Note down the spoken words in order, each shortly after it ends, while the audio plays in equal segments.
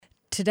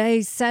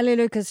Today, Sally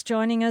Lucas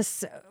joining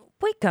us.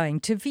 We're going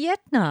to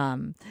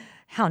Vietnam.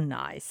 How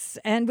nice.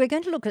 And we're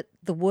going to look at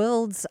the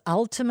world's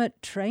ultimate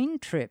train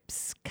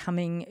trips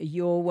coming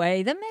your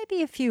way. There may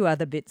be a few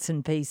other bits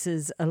and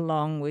pieces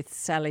along with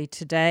Sally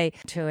today.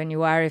 To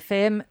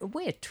NURFM,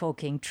 we're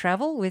talking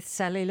travel with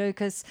Sally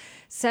Lucas.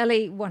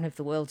 Sally, one of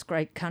the world's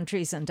great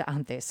countries, and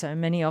aren't there so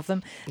many of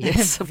them?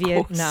 Yes, of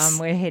Vietnam, course.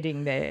 We're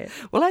heading there.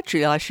 Well,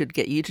 actually, I should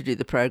get you to do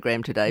the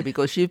program today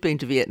because you've been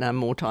to Vietnam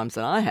more times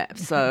than I have.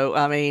 So,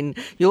 I mean,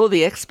 you're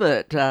the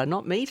expert,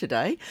 not me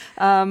today.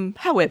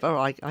 However,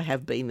 I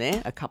have been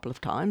there a couple of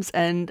times,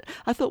 and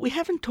I thought we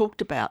haven't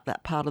talked about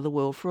that part of the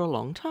world for a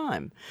long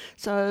time.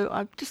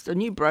 So a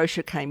new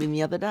brochure came in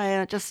the other day,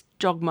 and it just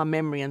jogged my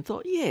memory and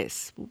thought,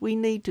 yes, we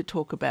need to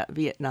talk about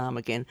Vietnam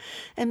again.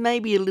 And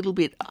maybe a little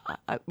bit,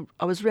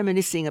 I was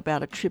reminiscing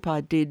about a trip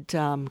I did,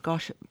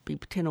 it'd be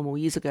 10 or more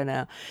years ago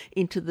now,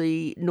 into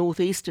the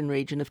northeastern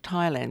region of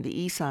Thailand,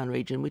 the Isan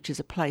region, which is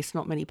a place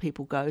not many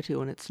people go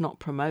to, and it's not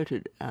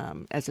promoted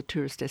as a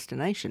tourist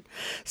destination.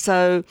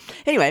 So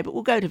anyway, but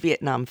we'll go to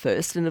Vietnam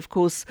first. And of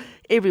course,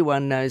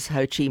 everyone knows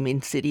Ho Chi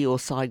Minh City or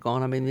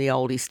Saigon. I mean, the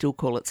oldies still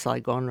call it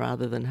Saigon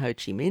rather than Ho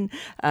Chi Minh.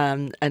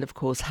 And of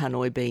course,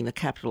 Hanoi being the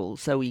capital.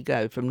 So we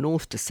go from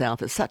north to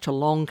south. It's such a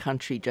long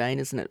country, Jane,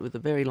 isn't it, with a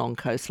very long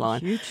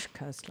coastline. Huge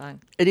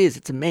coastline. It is.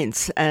 It's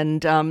immense.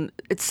 And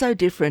it's so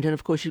different. And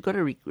of course, you've got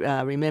to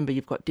remember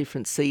you've got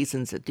different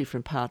seasons at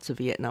different parts of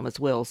Vietnam as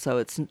well. So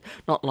it's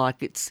not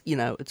like it's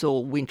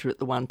all winter at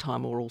the one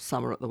time or all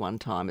summer at the one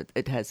time.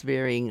 It has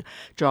varying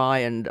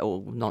dry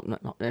or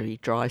not very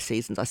dry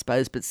seasons, I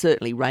suppose, but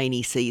certainly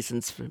rainy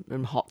seasons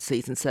and hot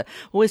seasons. So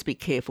always be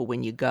careful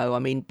when you go. I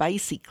mean,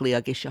 basically,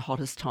 I guess your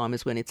hottest time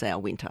is when it's our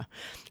winter.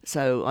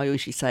 So I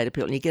usually say to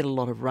people, you get a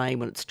lot of rain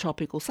when it's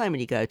tropical. Same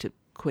when you go to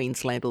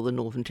Queensland or the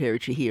Northern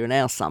Territory here in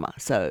our summer.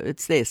 So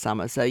it's their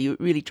summer. So you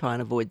really try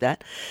and avoid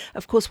that.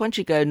 Of course, once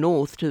you go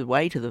north to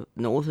the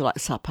north, like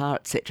Sapa,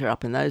 etc.,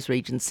 up in those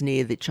regions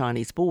near the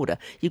Chinese border,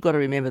 you've got to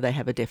remember they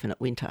have a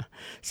definite winter.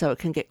 So it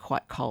can get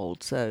quite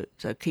cold. So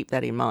keep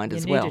that in mind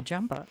as well. You need a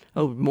jumper.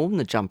 Oh, more than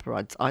a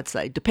jumper, I'd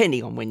say,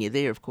 depending on when you're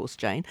there, of course,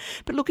 Jane.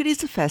 But look, it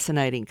is a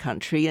fascinating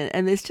country,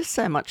 and there's just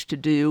so much to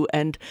do,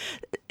 and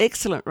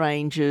excellent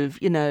range of,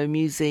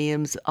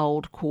 museums,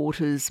 old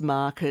quarters,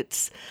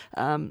 markets.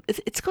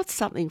 It's got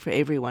something for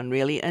everyone,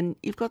 really, and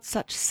you've got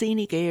such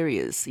scenic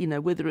areas,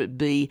 whether it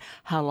be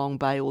Ha Long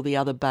Bay or the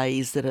other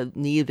bays that are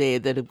near there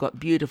that have got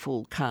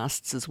beautiful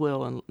casts as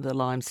well, and the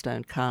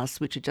limestone casts,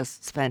 which are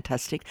just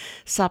fantastic.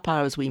 Sapa,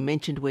 as we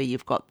mentioned, where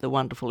you've got the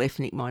wonderful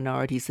ethnic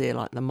minorities there,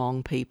 like the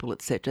Hmong people,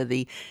 etc.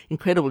 The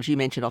incredible, as you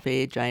mentioned off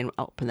air, Jane,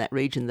 up in that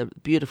region, the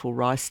beautiful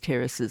rice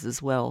terraces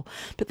as well.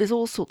 But there's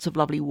all sorts of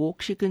lovely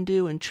walks you can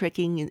do and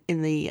trekking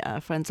in the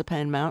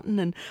Franzipan Mountain,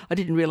 and I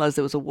didn't realise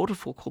there was a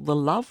waterfall called the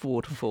Love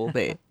Waterfall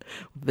there.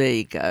 There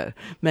you go.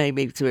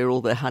 Maybe it's where all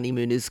the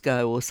honeymooners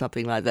go or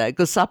something like that.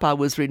 Because Sapa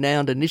was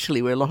renowned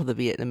initially where a lot of the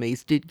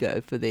Vietnamese did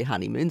go for their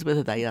honeymoons.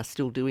 Whether they are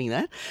still doing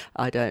that,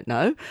 I don't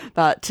know.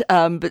 But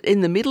in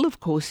the middle, of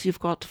course, you've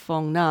got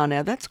Phong Nha.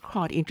 Now, that's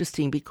quite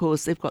interesting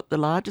because they've got the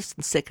largest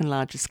and second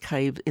largest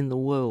cave in the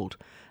world.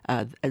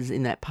 As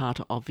in that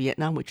part of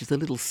Vietnam, which is a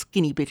little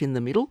skinny bit in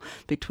the middle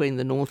between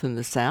the north and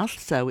the south.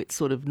 So it's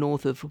sort of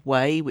north of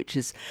Hue, which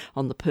is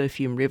on the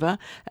Perfume River,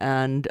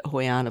 and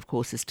Hoi An, of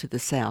course, is to the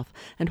south.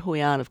 And Hoi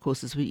An, of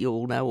course, as we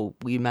all know, or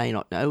you may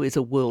not know, is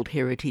a World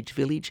Heritage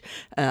Village,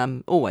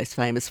 always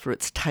famous for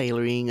its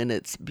tailoring and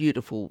its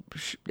beautiful,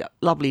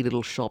 lovely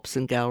little shops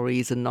and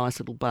galleries and nice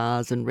little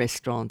bars and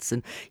restaurants,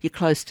 and you're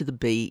close to the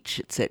beach,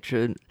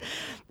 etc.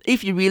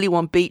 If you really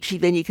want beachy,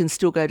 then you can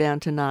still go down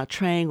to Nha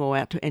Trang or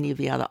out to any of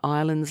the other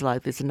islands.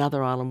 Like there's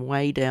another island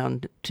way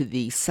down to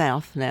the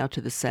south, now to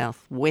the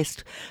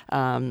southwest.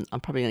 I'm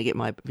probably going to get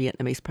my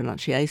Vietnamese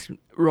pronunciation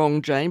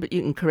wrong, Jane, but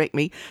you can correct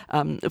me.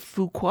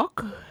 Phu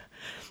Quoc.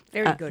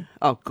 Very good.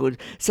 Oh, good.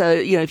 So,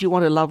 if you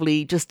want a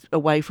lovely, just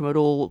away from it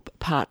all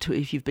part to,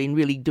 if you've been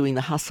really doing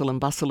the hustle and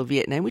bustle of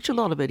Vietnam, which a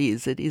lot of it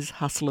is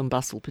hustle and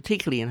bustle,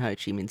 particularly in Ho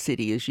Chi Minh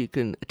City, as you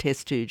can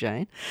attest to,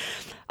 Jane.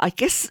 I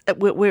guess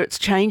where it's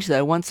changed,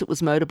 though, once it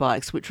was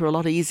motorbikes, which were a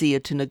lot easier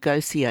to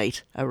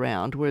negotiate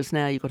around, whereas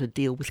now you've got to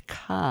deal with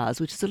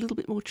cars, which is a little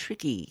bit more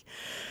tricky.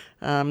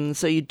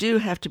 So you do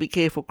have to be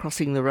careful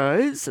crossing the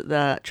roads,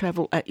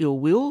 travel at your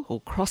will or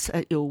cross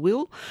at your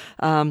will.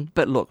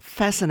 But look,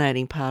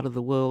 fascinating part of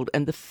the world,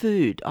 and the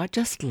food. I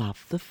just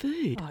love the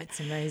food. Oh, it's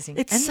amazing.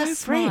 It's and so the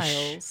fresh.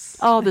 Smiles.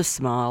 Oh, the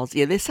smiles.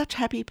 Yeah, they're such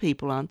happy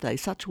people, aren't they?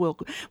 Such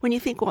welcome. When you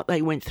think what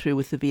they went through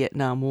with the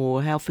Vietnam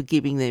War, how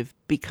forgiving they've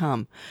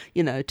become,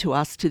 to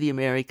us, to the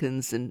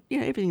Americans, and,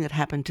 everything that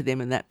happened to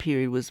them in that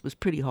period was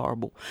pretty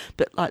horrible.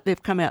 But like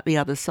they've come out the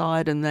other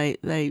side, and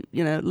they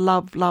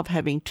love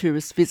having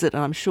tourists visit it,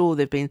 and I'm sure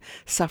they've been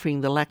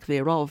suffering the lack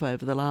thereof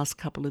over the last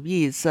couple of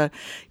years. So,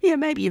 yeah,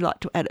 maybe you'd like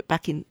to add it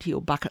back into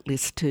your bucket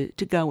list to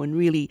go and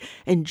really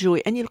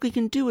enjoy. And you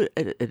can do it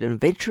in an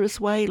adventurous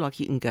way, like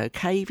you can go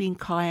caving,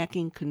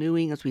 kayaking,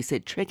 canoeing, as we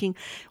said, trekking,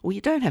 or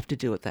you don't have to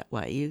do it that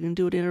way. You can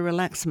do it in a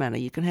relaxed manner.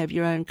 You can have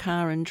your own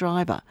car and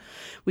driver,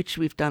 which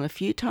we've done a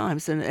few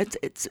times, and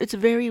it's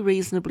very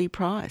reasonably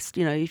priced.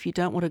 You know, if you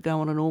don't want to go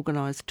on an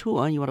organised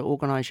tour and you want to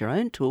organise your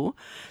own tour,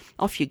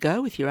 off you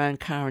go with your own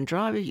car and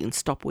driver. You can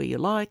stop where you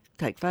like,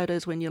 take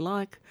photos when you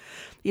like,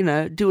 you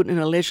know, do it in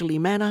a leisurely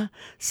manner.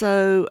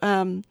 So,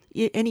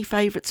 any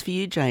favourites for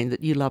you, Jane,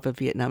 that you love of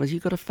Vietnam? Have you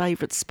got a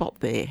favourite spot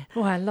there?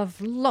 Oh, I love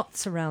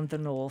lots around the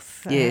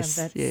north. Yes,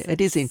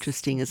 it is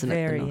interesting, isn't it?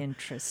 Very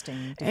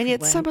interesting. And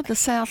yet some of the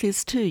south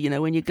is too, you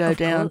know, when you go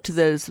down to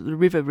those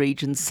river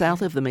regions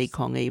south of the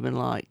Mekong even,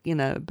 like, you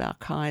know, Bao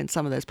Kai and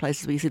some of those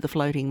places where you see the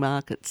floating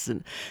markets,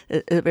 and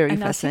very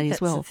fascinating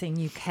as well. And I think that's the thing,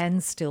 you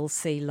can still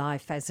see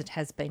life as it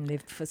has been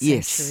lived for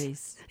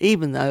centuries. Yes,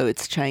 even though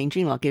it's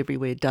changing like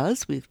everywhere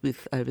does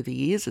with over the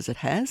years as it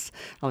has.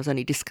 I was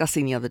only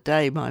discussing the other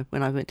day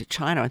when I went to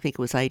China, I think it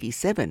was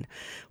 87.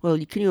 Well,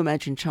 can you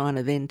imagine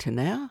China then to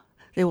now?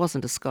 There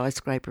wasn't a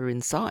skyscraper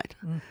in sight.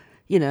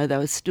 You know, they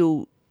were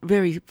still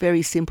very,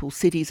 very simple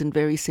cities and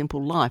very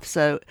simple life.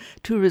 So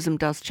tourism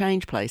does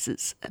change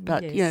places.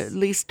 But, yes, you know, at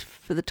least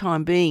for the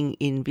time being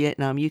in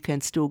Vietnam, you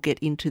can still get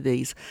into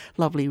these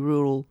lovely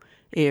rural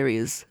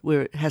areas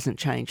where it hasn't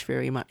changed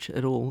very much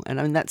at all. And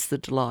I mean, that's the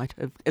delight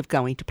of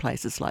going to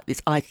places like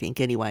this, I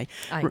think, anyway.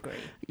 I agree.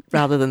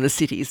 Rather than the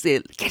cities.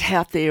 Get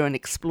out there and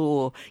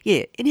explore.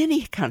 Yeah, in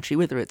any country,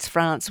 whether it's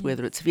France,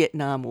 whether it's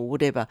Vietnam or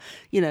whatever,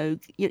 you know,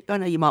 I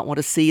know you might want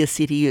to see a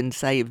city and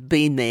say you've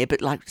been there,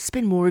 but like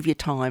spend more of your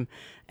time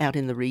out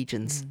in the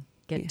regions.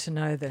 Get to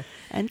know the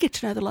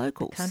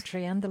locals.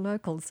 Country and the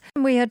locals.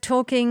 We are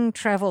talking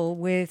travel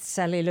with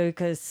Sally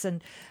Lucas,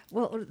 and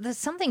well, there's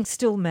something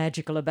still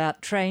magical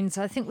about trains.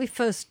 I think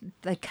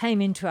they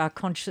came into our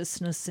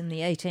consciousness in the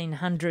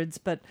 1800s,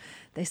 but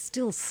they're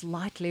still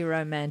slightly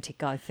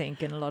romantic, I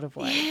think, in a lot of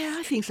ways. Yeah,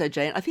 I think so,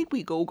 Jane. I think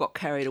we all got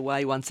carried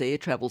away once air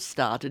travel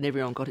started, and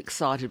everyone got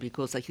excited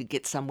because they could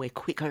get somewhere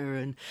quicker,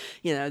 and,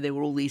 you know, there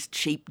were all these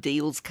cheap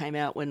deals came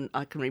out. When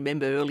I can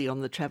remember early on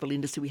in the travel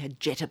industry, we had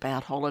Jet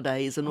About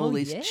holidays and all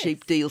these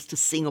cheap deals to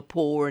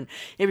Singapore, and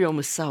everyone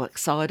was so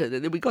excited.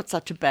 And then we got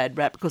such a bad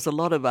rap because a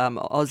lot of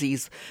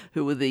Aussies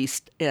who were the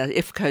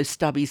EFCO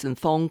stubbies and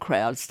thong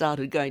crowd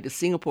started going to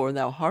Singapore, and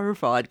they were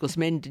horrified because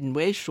men didn't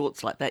wear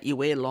shorts like that. You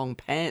wear long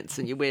pants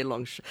and you wear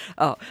long...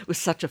 it was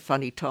such a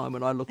funny time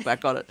when I look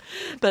back on it.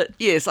 But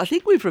yes, I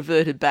think we've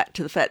reverted back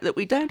to the fact that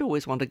we don't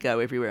always want to go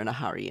everywhere in a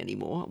hurry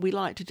anymore. We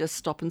like to just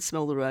stop and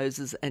smell the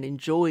roses and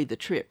enjoy the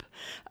trip.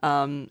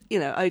 You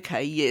know,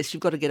 okay, yes,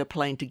 you've got to get a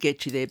plane to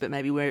get you there, but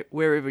maybe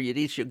wherever it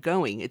is you're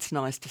going, it's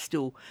nice to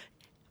still,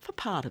 for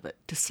part of it,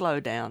 to slow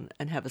down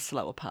and have a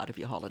slower part of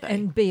your holiday.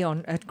 And be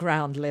at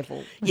ground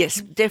level.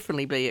 Yes,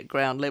 definitely be at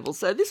ground level.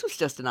 So this was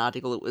just an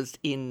article that was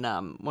in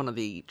one of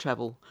the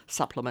travel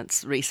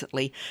supplements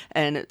recently,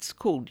 and it's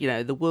called, you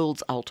know, The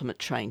World's Ultimate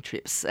Train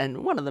Trips.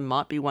 And one of them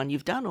might be one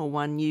you've done or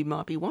one you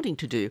might be wanting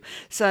to do.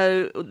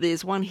 So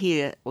there's one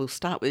here, we'll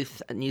start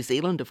with New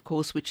Zealand, of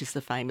course, which is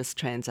the famous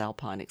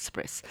Transalpine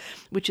Express,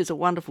 which is a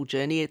wonderful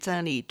journey. It's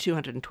only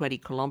 220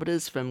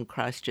 kilometres from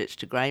Christchurch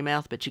to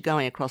Greymouth, but you're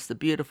going across the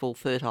beautiful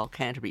fertile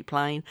Canterbury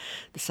Plain,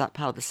 part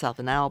of the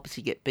Southern Alps.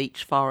 You get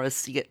beach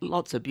forests, you get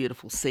lots of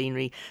beautiful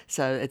scenery.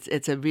 So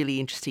it's a really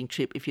interesting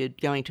trip if you're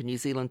going to New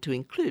Zealand to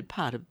include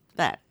part of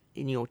that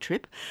in your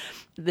trip.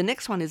 The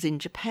next one is in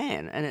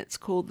Japan, and it's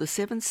called the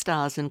Seven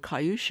Stars in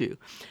Kyushu,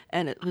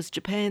 and it was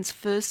Japan's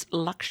first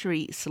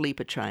luxury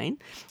sleeper train,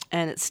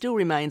 and it still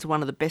remains one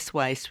of the best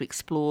ways to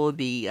explore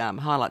the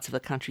highlights of the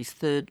country's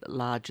third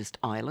largest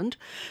island,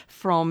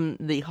 from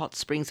the hot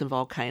springs and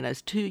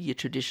volcanoes to your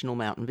traditional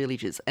mountain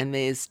villages. And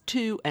there's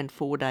 2 and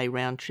 4 day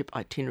round trip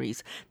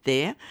itineraries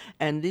there,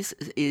 and this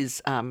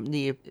is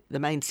near the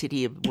main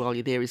city while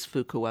you're there is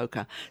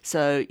Fukuoka.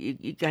 So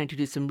you're going to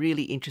do some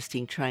really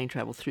interesting train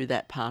travel through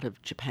that part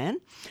of Japan.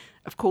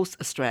 Of course,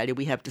 Australia,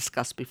 we have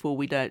discussed before,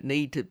 we don't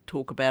need to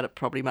talk about it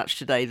probably much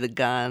today, the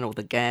Gan,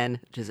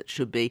 as it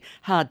should be,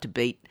 hard to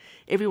beat.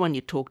 Everyone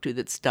you talk to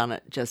that's done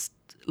it just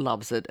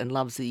loves it and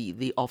loves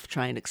the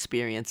off-train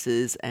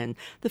experiences and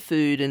the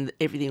food and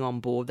everything on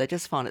board. They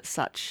just find it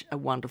such a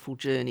wonderful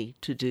journey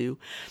to do.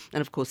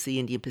 And of course, the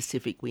Indian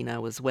Pacific we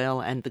know as well,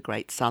 and the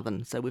Great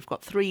Southern. So we've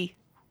got 3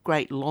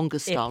 great longer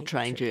style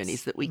train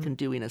journeys that we can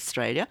do in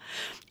Australia.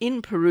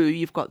 In Peru,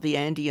 you've got the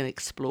Andean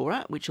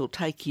Explorer, which will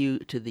take you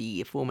to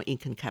the former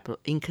Incan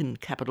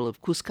capital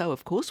of Cusco,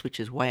 of course, which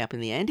is way up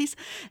in the Andes.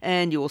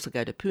 And you also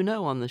go to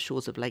Puno on the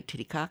shores of Lake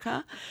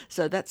Titicaca.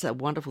 So that's a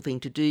wonderful thing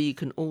to do. You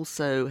can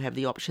also have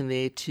the option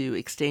there to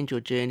extend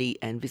your journey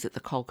and visit the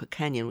Colca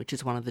Canyon, which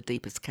is one of the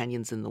deepest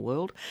canyons in the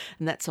world.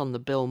 And that's on the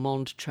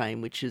Belmond train,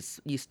 which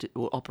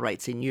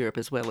operates in Europe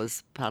as well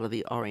as part of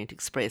the Orient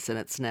Express, and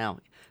it's now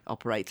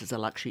operates as a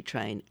luxury luxury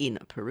train in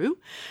Peru.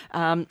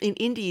 In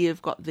India,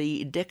 you've got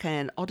the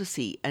Deccan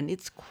Odyssey, and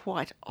it's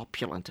quite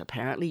opulent,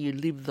 apparently. You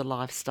live the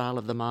lifestyle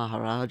of the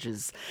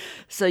Maharajas.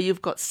 So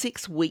you've got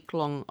 6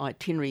 week-long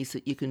itineraries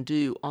that you can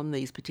do on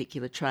these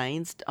particular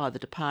trains, either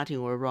departing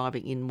or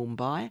arriving in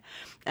Mumbai,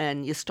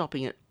 and you're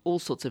stopping at all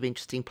sorts of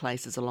interesting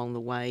places along the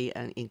way,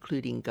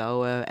 including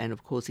Goa and,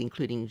 of course,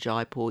 including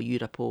Jaipur,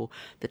 Udaipur,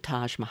 the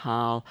Taj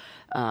Mahal,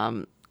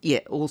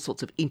 all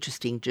sorts of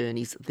interesting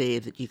journeys there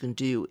that you can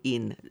do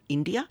in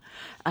India.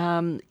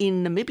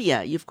 In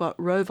Namibia, you've got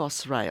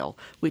Rovos Rail,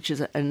 which is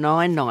a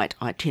 9-night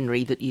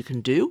itinerary that you can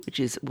do, which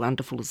is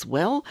wonderful as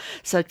well.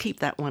 So keep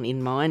that one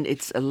in mind.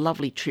 It's a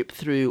lovely trip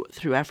through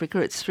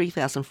Africa. It's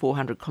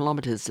 3,400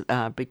 kilometres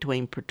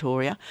between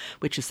Pretoria,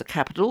 which is the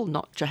capital,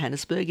 not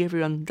Johannesburg.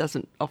 Everyone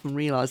doesn't often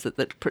realise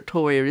that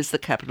Pretoria is the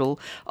capital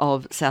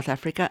of South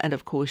Africa. And,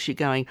 of course, you're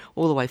going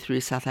all the way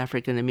through South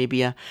Africa,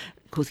 Namibia.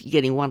 Of course, you're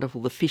getting wonderful,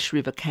 the Fish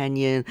River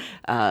Canyon,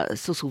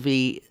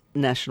 Susilvi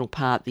National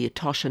Park, the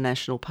Etosha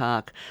National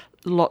Park,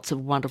 lots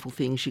of wonderful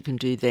things you can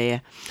do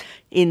there.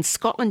 In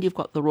Scotland, you've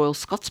got the Royal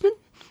Scotsman,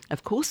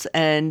 of course,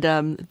 and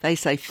they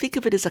say think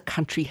of it as a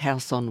country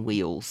house on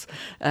wheels.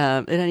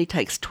 It only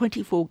takes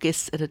 24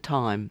 guests at a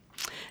time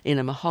in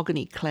a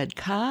mahogany-clad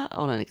car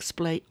on an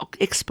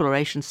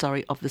exploration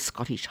of the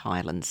Scottish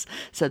Highlands.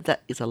 So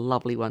that is a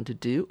lovely one to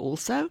do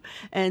also.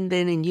 And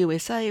then in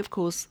USA, of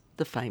course,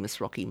 the famous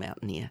Rocky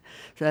Mountaineer.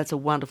 So that's a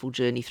wonderful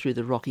journey through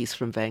the Rockies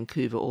from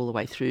Vancouver all the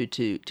way through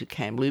to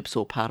Kamloops,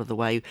 or part of the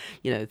way,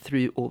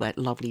 through all that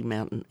lovely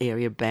mountain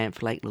area,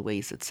 Banff, Lake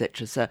Louise,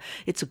 etc. So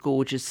it's a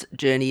gorgeous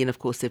journey, and of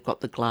course they've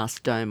got the glass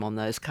dome on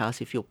those cars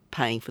if you're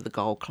paying for the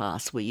gold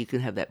class, where you can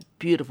have that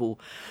beautiful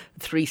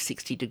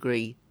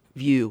 360-degree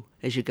view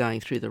as you're going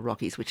through the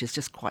Rockies, which is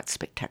just quite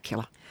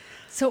spectacular.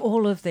 So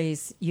all of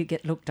these you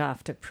get looked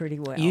after pretty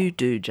well. You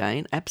do,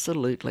 Jane,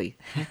 absolutely.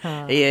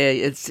 Yeah,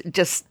 it's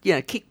just,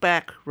 kick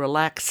back,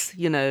 relax.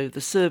 The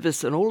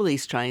service on all of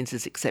these trains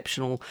is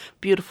exceptional.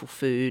 Beautiful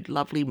food,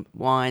 lovely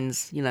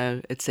wines,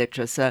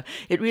 etc. So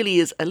it really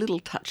is a little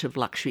touch of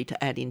luxury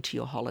to add into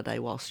your holiday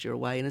whilst you're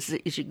away. And as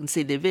you can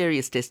see, there are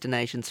various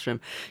destinations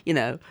from,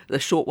 the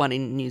short one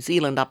in New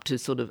Zealand up to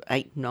sort of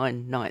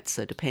 8-9 nights.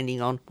 So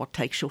depending on what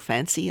takes your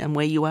fancy and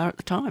where you are at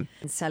the time.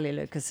 Sally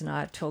Lucas and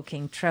I are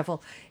talking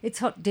travel. It's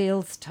hot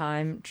deals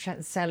time.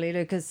 Sally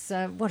Lucas,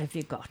 what have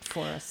you got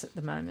for us at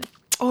the moment?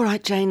 All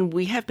right, Jane,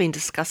 we have been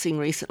discussing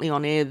recently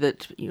on air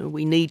that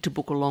we need to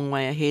book a long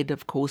way ahead,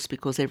 of course,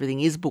 because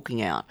everything is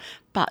booking out.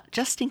 But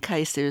just in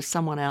case there is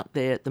someone out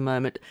there at the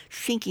moment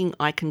thinking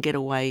I can get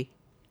away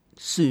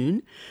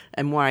soon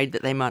and worried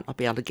that they might not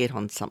be able to get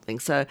on something.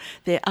 So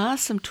there are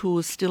some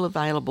tours still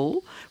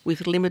available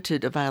with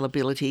limited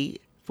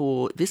availability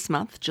for this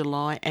month,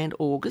 July and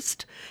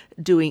August,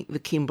 doing the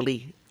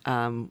Kimberley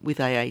with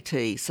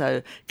AAT.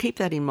 So keep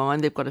that in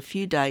mind. They've got a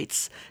few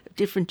dates,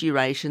 different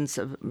durations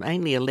of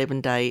mainly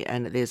 11-day,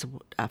 and there's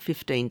a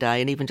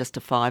 15-day and even just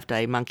a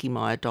 5-day Monkey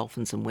Mia,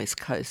 Dolphins and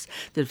West Coast.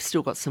 They've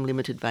still got some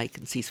limited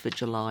vacancies for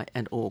July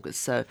and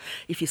August. So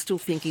if you're still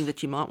thinking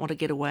that you might want to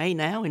get away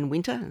now in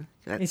winter,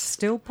 it's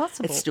still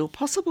possible. It's still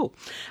possible.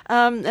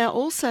 Now,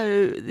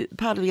 also,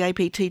 part of the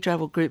APT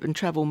Travel Group and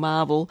Travel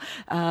Marvel,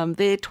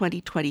 their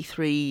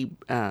 2023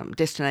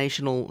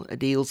 destinational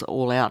deals are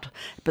all out,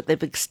 but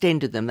they've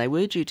extended them. They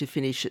were due to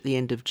finish at the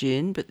end of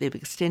June, but they've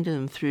extended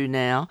them through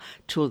now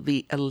till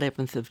the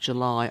 11th of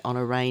July on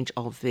a range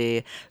of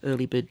their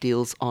early bird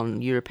deals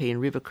on European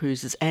river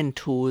cruises and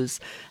tours,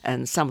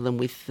 and some of them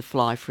with the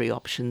fly-free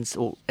options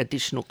or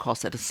additional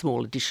costs at a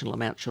small additional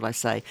amount, should I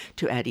say,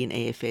 to add in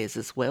airfares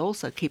as well.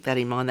 So keep that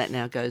in mind. That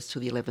now goes to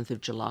the 11th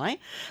of July.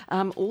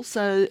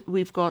 Also,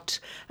 we've got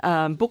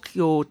book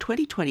your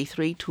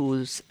 2023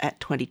 tours at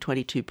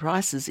 2022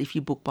 prices if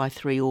you book by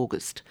 3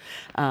 August.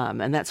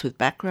 And that's with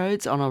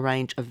Backroads on a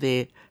range of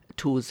their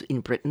tours in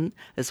Britain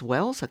as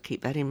well, so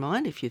keep that in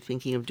mind if you're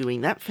thinking of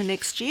doing that for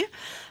next year.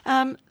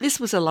 This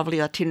was a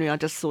lovely itinerary, I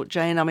just thought,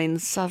 Jane. I mean,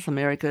 South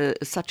America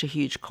is such a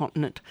huge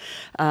continent,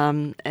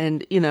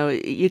 and,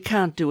 you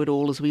can't do it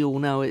all, as we all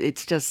know.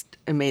 It's just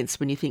immense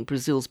when you think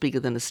Brazil's bigger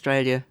than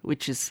Australia,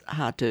 which is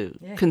hard to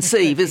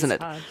conceive, isn't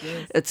it? Hard,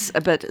 yes.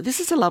 But this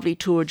is a lovely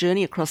tour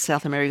journey across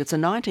South America. It's a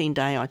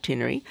 19-day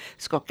itinerary.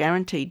 It's got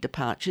guaranteed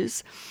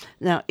departures.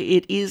 Now,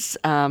 it is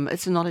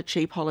it's not a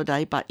cheap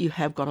holiday, but you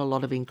have got a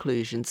lot of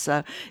inclusions.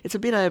 So it's a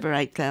bit over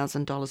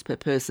 $8,000 per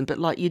person. But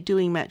like, you're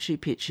doing Machu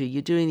Picchu,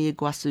 you're doing the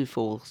Iguazu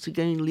Falls, you're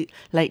going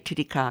Lake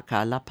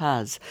Titicaca, La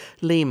Paz,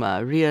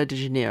 Lima, Rio de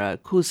Janeiro,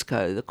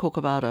 Cusco, the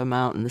Corcovado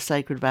Mountain, the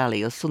Sacred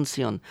Valley,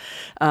 Asuncion.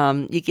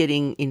 You're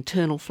getting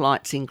internal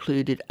flights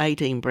included,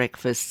 18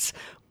 breakfasts,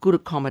 good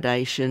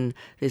accommodation.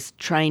 There's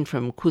train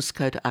from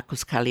Cusco to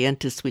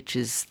Aguascalientes, which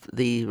is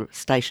the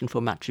station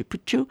for Machu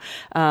Picchu.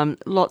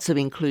 Lots of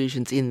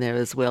inclusions in there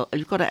as well.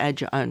 You've got to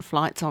add your own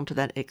flights onto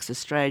that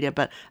ex-Australia,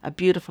 but a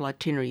beautiful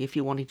itinerary if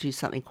you want to do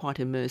something quite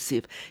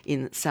immersive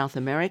in South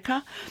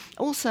America.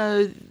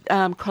 Also,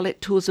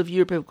 Colette Tours of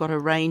Europe have got a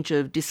range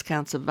of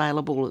discounts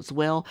available as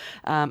well,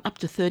 up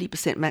to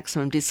 30%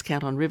 maximum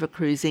discount on river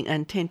cruising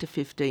and 10 to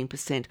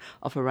 15%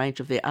 off a range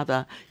of their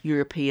other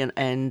European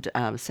and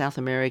South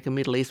America,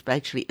 Middle East,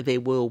 actually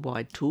their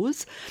worldwide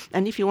tours.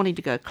 And if you're wanting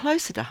to go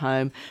closer to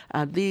home,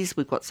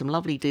 we've got some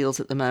lovely deals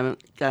at the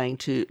moment going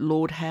to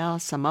Lord Howe,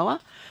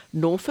 Samoa,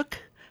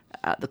 Norfolk,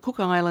 the Cook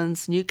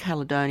Islands, New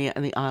Caledonia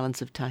and the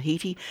islands of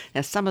Tahiti.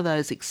 Now, some of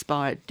those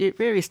expire at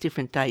various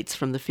different dates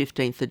from the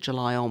 15th of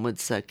July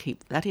onwards, so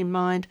keep that in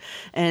mind.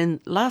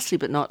 And lastly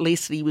but not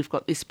leastly, we've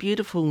got this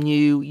beautiful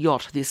new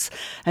yacht. This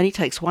only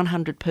takes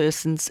 100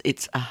 persons.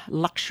 It's a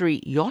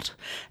luxury yacht,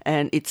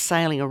 and it's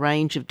sailing a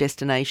range of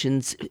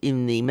destinations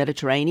in the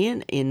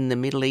Mediterranean, in the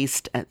Middle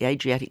East, at the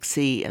Adriatic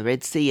Sea,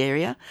 Red Sea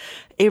area.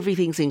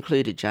 Everything's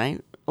included,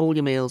 Jane. All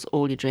your meals,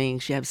 all your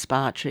drinks, you have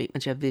spa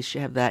treatments, you have this,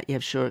 you have that, you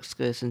have shore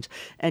excursions,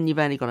 and you've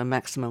only got a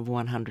maximum of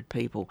 100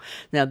 people.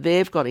 Now,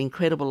 they've got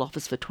incredible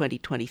offers for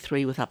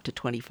 2023 with up to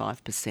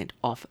 25%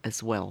 off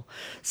as well.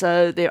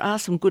 So there are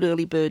some good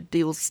early bird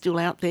deals still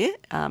out there.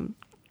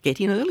 Get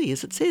in early,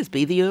 as it says.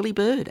 Be the early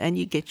bird, and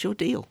you get your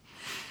deal.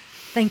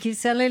 Thank you,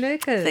 Sally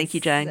Lucas. Thank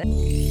you,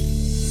 Jane.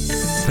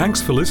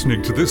 Thanks for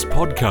listening to this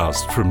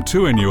podcast from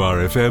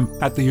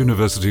 2NURFM at the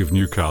University of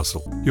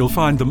Newcastle. You'll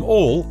find them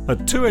all at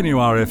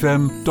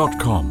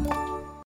 2NURFM.com.